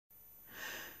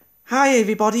Hi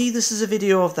everybody, this is a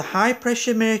video of the high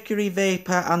pressure mercury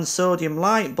vapor and sodium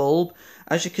light bulb.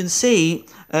 As you can see,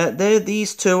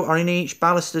 these two are in each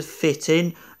ballasted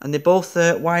fitting and they're both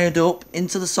wired up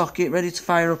into the socket, ready to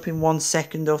fire up in 1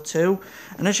 second or two.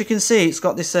 And as you can see, it's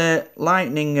got this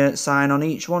lightning sign on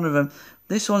each one of them.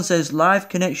 This one says live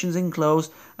connections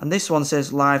enclosed and this one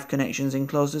says live connections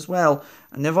enclosed as well.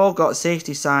 And they've all got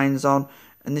safety signs on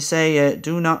and they say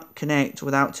do not connect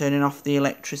without turning off the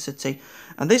electricity.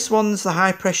 And this one's the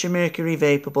high pressure mercury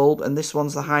vapor bulb and this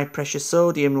one's the high pressure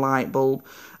sodium light bulb.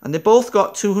 And they both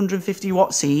got 250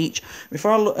 watts each.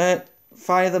 Before I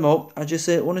fire them up, I just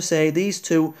want to say these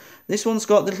two, this one's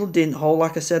got the little dint hole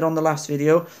like I said on the last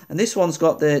video, and this one's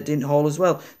got the dint hole as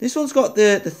well. This one's got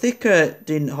the thicker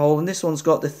dint hole and this one's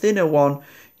got the thinner one.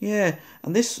 Yeah,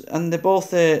 and they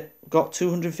both got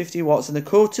 250 watts and they're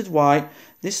coated white.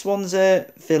 This one's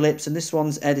Philips and this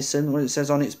one's Edison, what it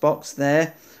says on its box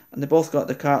there. And they both got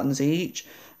the cartons each,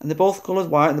 and they're both coloured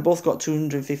white, and they both got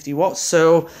 250 watts.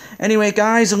 So anyway,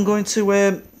 guys, I'm going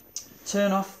to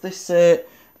turn off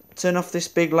this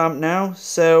big lamp now.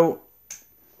 So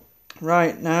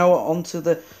right now onto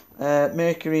the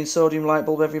mercury and sodium light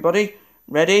bulb. Everybody,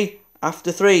 ready?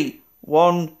 After 3,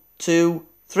 1, 2,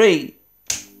 3.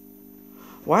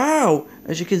 Wow!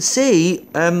 As you can see,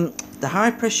 the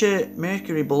high pressure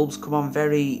mercury bulbs come on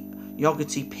very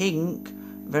yogurty pink.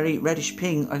 Very reddish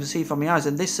pink, I can see from my eyes,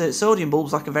 and this sodium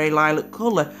bulb's like a very lilac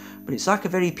colour, but it's like a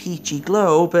very peachy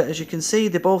glow. But as you can see,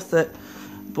 they both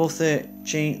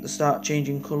start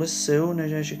changing colours soon,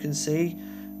 as you can see.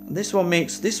 And this one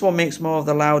makes more of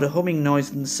the louder humming noise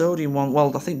than the sodium one.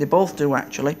 Well, I think they both do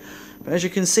actually. But as you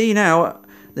can see now,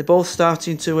 they're both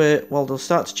starting to they'll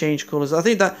start to change colours. I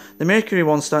think that the mercury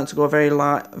one's starting to go a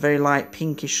very light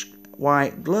pinkish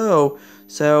white glow.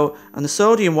 So, and the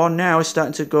sodium one now is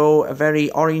starting to go a very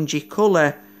orangey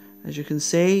colour, as you can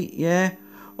see. Yeah.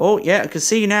 Oh yeah, I can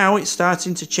see now it's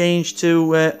starting to change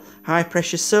to high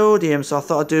pressure sodium. So I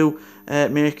thought I'd do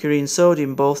mercury and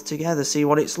sodium both together, see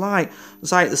what it's like.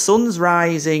 It's like the sun's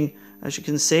rising, as you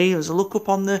can see. There's a look up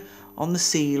on the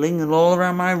ceiling and all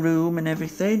around my room and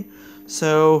everything.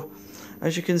 So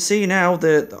as you can see now,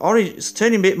 the orange, it's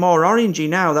turning a bit more orangey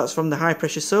now. That's from the high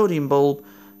pressure sodium bulb.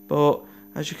 But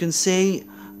as you can see,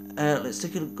 let's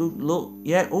take a good look.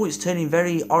 Yeah, oh, it's turning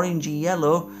very orangey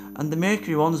yellow, and the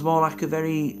mercury one's more like a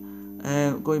very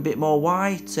going a bit more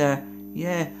white.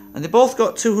 Yeah, and they both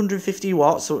got 250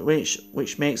 watts,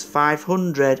 which makes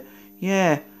 500.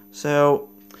 Yeah, so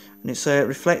and it's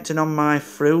reflecting on my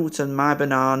fruit and my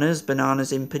bananas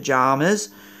in pajamas,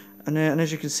 and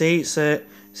as you can see, it's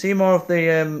see more of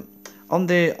the on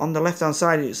the left hand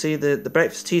side. You see the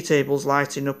breakfast tea tables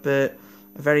lighting up.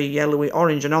 A very yellowy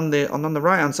orange, and on the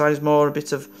right hand side is more a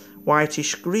bit of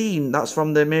whitish green. That's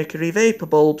from the mercury vapor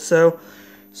bulb. So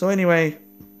anyway,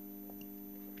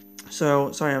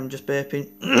 so sorry, I'm just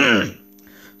burping.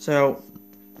 so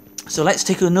let's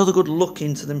take another good look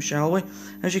into them, shall we?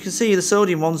 As you can see, the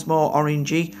sodium one's more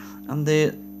orangey, and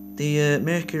the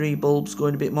mercury bulb's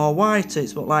going a bit more whiter.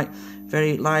 It's like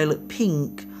very lilac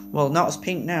pink. Well, not as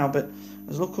pink now, but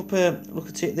let's look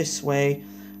at it this way.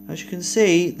 As you can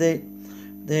see,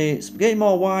 it's getting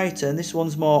more whiter and this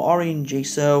one's more orangey.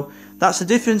 So that's the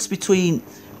difference between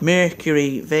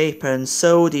mercury vapor and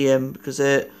sodium, because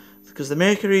the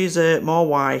mercury is more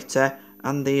whiter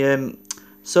and the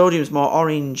sodium's more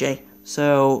orangey.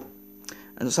 So,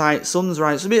 and it's like sun's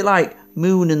right. It's a bit like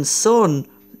moon and sun.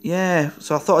 Yeah.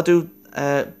 So I thought I'd do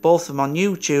both of them on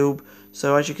YouTube.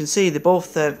 So as you can see, they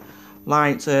both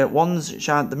light.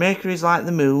 The mercury's like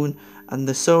the moon and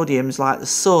the sodium's like the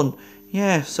sun.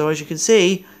 Yeah, so as you can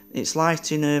see, it's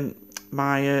lighting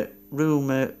my room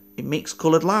in mixed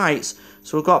coloured lights.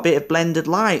 So we've got a bit of blended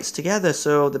lights together.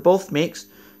 So they're both mixed,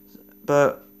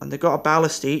 and they've got a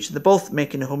ballast each. They're both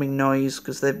making a humming noise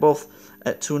because they're both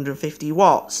at 250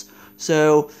 watts.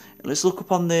 So let's look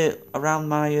up on around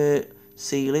my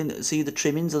ceiling, see the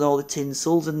trimmings and all the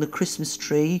tinsels and the Christmas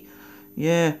tree.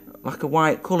 Yeah, like a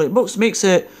white colour. It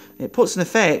puts an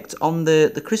effect on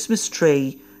the Christmas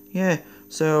tree. Yeah,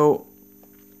 so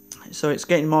it's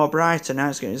getting more brighter now.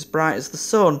 It's getting as bright as the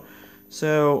sun.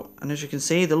 So, and as you can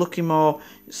see, they're looking more.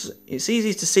 It's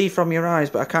easy to see from your eyes,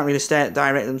 but I can't really stare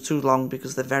direct them too long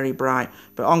because they're very bright.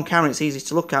 But on camera, it's easy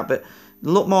to look at. But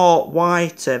they look more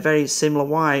whiter, very similar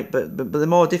white, but they're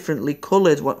more differently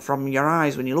coloured from your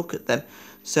eyes when you look at them.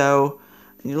 So,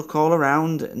 and you look all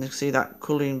around and you see that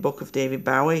colouring book of David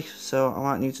Bowie. So I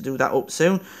might need to do that up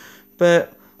soon.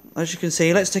 But as you can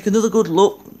see, let's take another good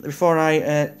look before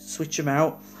I switch them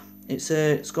out.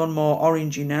 It's gone more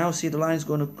orangey now. See the lines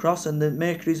going across, and the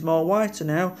mercury's more whiter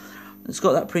now. It's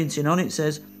got that printing on it. It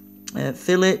says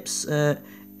Philips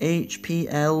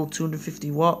HPL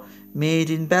 250 watt, made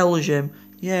in Belgium.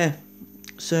 Yeah.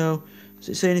 So does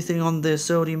it say anything on the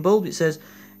sodium bulb? It says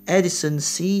Edison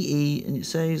CE, and it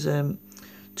says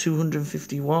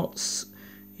 250 watts.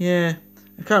 Yeah,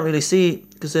 I can't really see it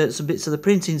because some bits of the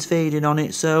printing's fading on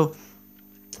it. So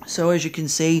as you can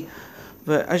see,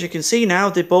 but as you can see now,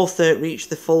 they both reach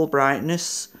the full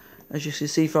brightness. As you can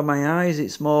see from my eyes,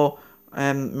 it's more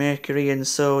mercury and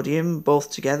sodium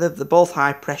both together. They're both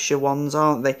high pressure ones,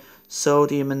 aren't they?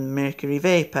 Sodium and mercury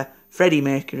vapor. Freddie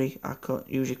Mercury, I could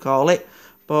usually call it.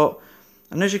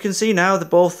 And as you can see now, they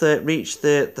both reached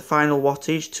the final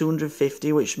wattage,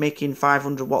 250, which is making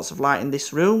 500 watts of light in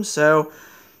this room. So,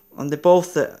 and they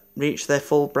both reached their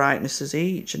full brightnesses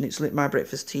each, and it's lit my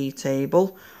breakfast tea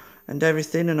table and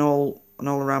everything, and all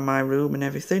around my room and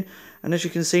everything. And as you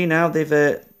can see now,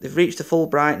 they've reached the full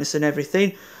brightness and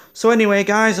everything. So anyway,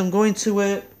 guys, I'm going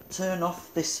to turn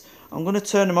off this. I'm going to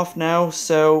turn them off now.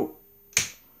 So,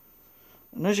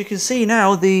 and as you can see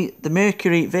now, the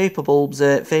mercury vapor bulbs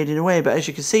are fading away. But as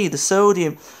you can see, the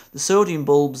sodium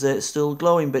bulbs are still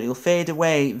glowing, but it'll fade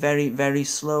away very, very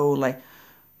slowly.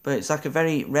 But it's like a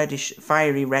very reddish,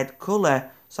 fiery red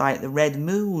colour. It's like the red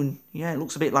moon. Yeah, it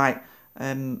looks a bit like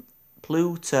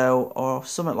Pluto or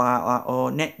something like that,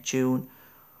 or Neptune.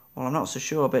 Well, I'm not so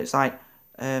sure, but it's like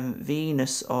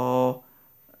Venus or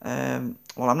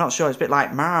well, I'm not sure. It's a bit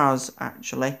like Mars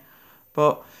actually.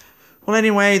 But well,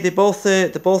 anyway, they're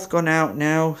both gone out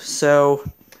now, so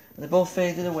they're both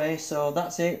faded away. So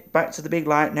that's it. Back to the big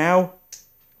light now.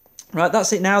 Right,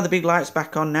 that's it now. The big light's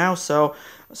back on now. So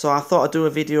I thought I'd do a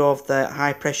video of the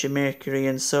high pressure mercury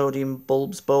and sodium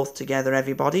bulbs both together,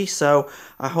 everybody. So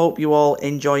I hope you all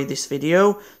enjoyed this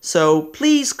video. So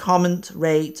please comment,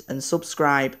 rate and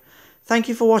subscribe. Thank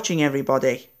you for watching,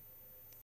 everybody.